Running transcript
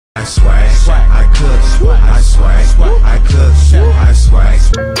I swag, I cook, I swag, I cook, I swag.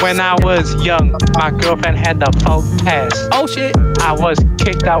 When I was young, my girlfriend had the folk test. Oh shit. I was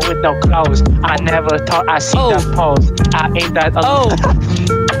kicked out with no clothes. I never thought I'd see that pose. I ain't that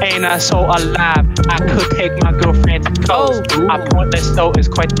ain't I so alive? I could take my girlfriend's clothes. My pointless though is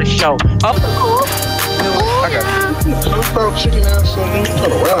quite the show. I got you. Stop chicken ass on me.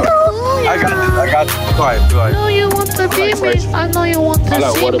 Turn around. I got this. Quiet. I know you want to be me. I know you want to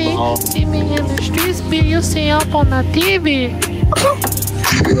see me. See me in the streets, be you see up on the TV.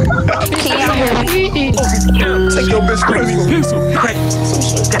 Take your bitch crazy.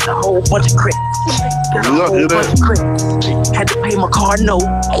 Got a whole bunch of crack. Got a whole bunch of crack. Had to pay my car note.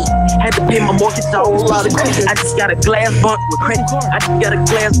 Had to pay my mortgage a whole lot of credit. I just got a glass bunk with credit. I just got a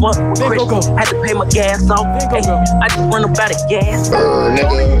glass bunk with credit. Had to pay my gas off. Hey, I just run up out of gas.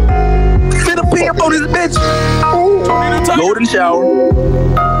 Finna pay up on this bitch. Load and shower.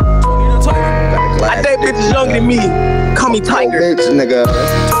 I date bitches younger than me. Call me Tiger. Bitch, nigga.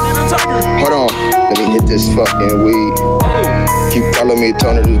 Hold on. Let me hit this fucking weed. Keep calling me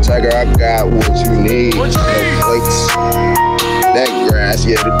Tony the Tiger. I got what you need. No plates. That grass,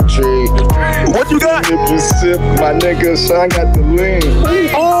 yeah, the tree. What you got? Just sip, my nigga, so I got the lean.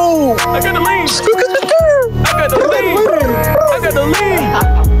 Oh, I got the lean. I got the lean. I got the lean. I got the lean.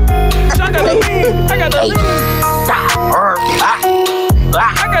 I got the lean.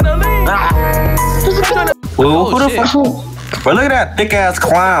 I got the lean. Who the fuck? But look at that thick ass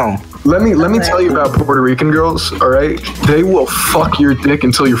clown. Let me tell you about Puerto Rican girls, all right? They will fuck your dick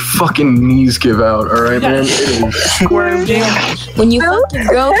until your fucking knees give out, all right, man? When you fuck your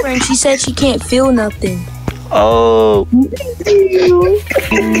girlfriend, she said she can't feel nothing. Oh.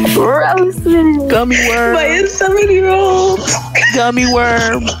 Gummy worm. But it's 7-year-old. Gummy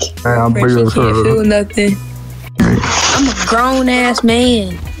worm. I'm She can't feel nothing. I'm a grown ass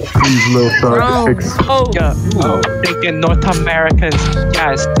man. These little thugs. Thinking North Americans.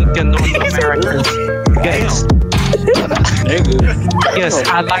 Yes, thinking North Americans. Yes. Yes,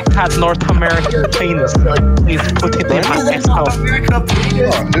 I like that North American penis. Please put it in my asshole.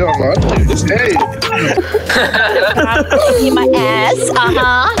 Hey. In my ass,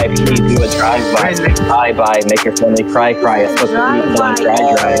 Maybe you do a drive-by, make your family cry. It's supposed to be done dry.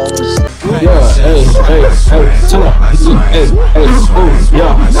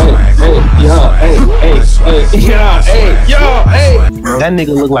 Yeah, hey, chill out. That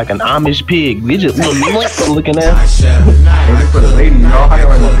nigga look like an Amish pig. They just looking at.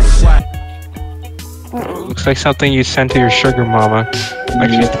 Looks like something you sent to your sugar mama.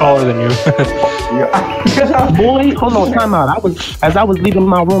 Like she's taller than you. Boy, hold on, time out. As I was leaving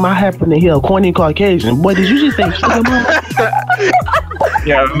my room, I happened to hear a corny Caucasian. Boy, did you just say sugar mama?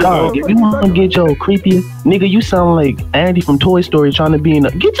 Yeah. Dog, if you want to get your creepy nigga, you sound like Andy from Toy Story trying to be in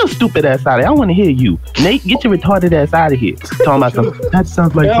a. Get your stupid ass out of here. I want to hear you. Nate, get your retarded ass out of here. Talking about something. That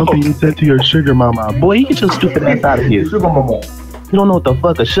sounds like something you said to your sugar mama. Boy, you get your stupid ass out of here. Sugar mama. You don't know what the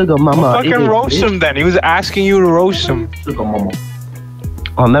fuck a sugar mama fucking is. roast him then. He was asking you to roast him. Sugar mama.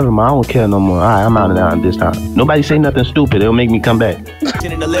 Oh, never mind. I don't care no more. Alright, I'm out of there this time. Nobody say nothing stupid. It'll make me come back. He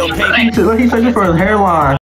said this for his hairline.